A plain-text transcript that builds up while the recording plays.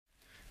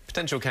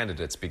Potential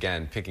candidates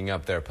began picking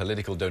up their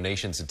political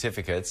donation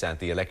certificates at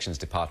the elections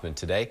department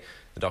today.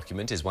 The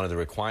document is one of the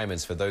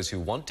requirements for those who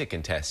want to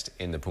contest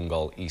in the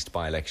Punggol East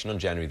by-election on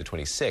January the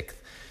 26th.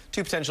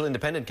 Two potential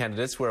independent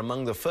candidates were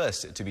among the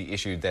first to be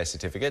issued their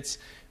certificates.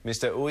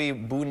 Mr.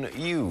 Ooi Boon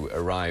Ewe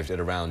arrived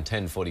at around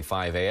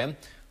 10:45 a.m.,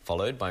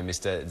 followed by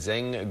Mr.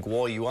 Zeng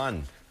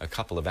Guoyuan a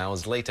couple of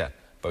hours later.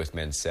 Both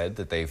men said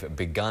that they've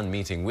begun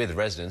meeting with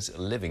residents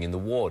living in the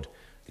ward.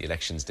 The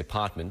elections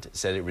department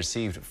said it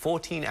received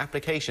 14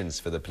 applications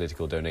for the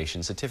political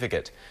donation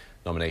certificate.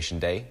 Nomination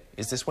day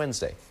is this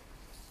Wednesday.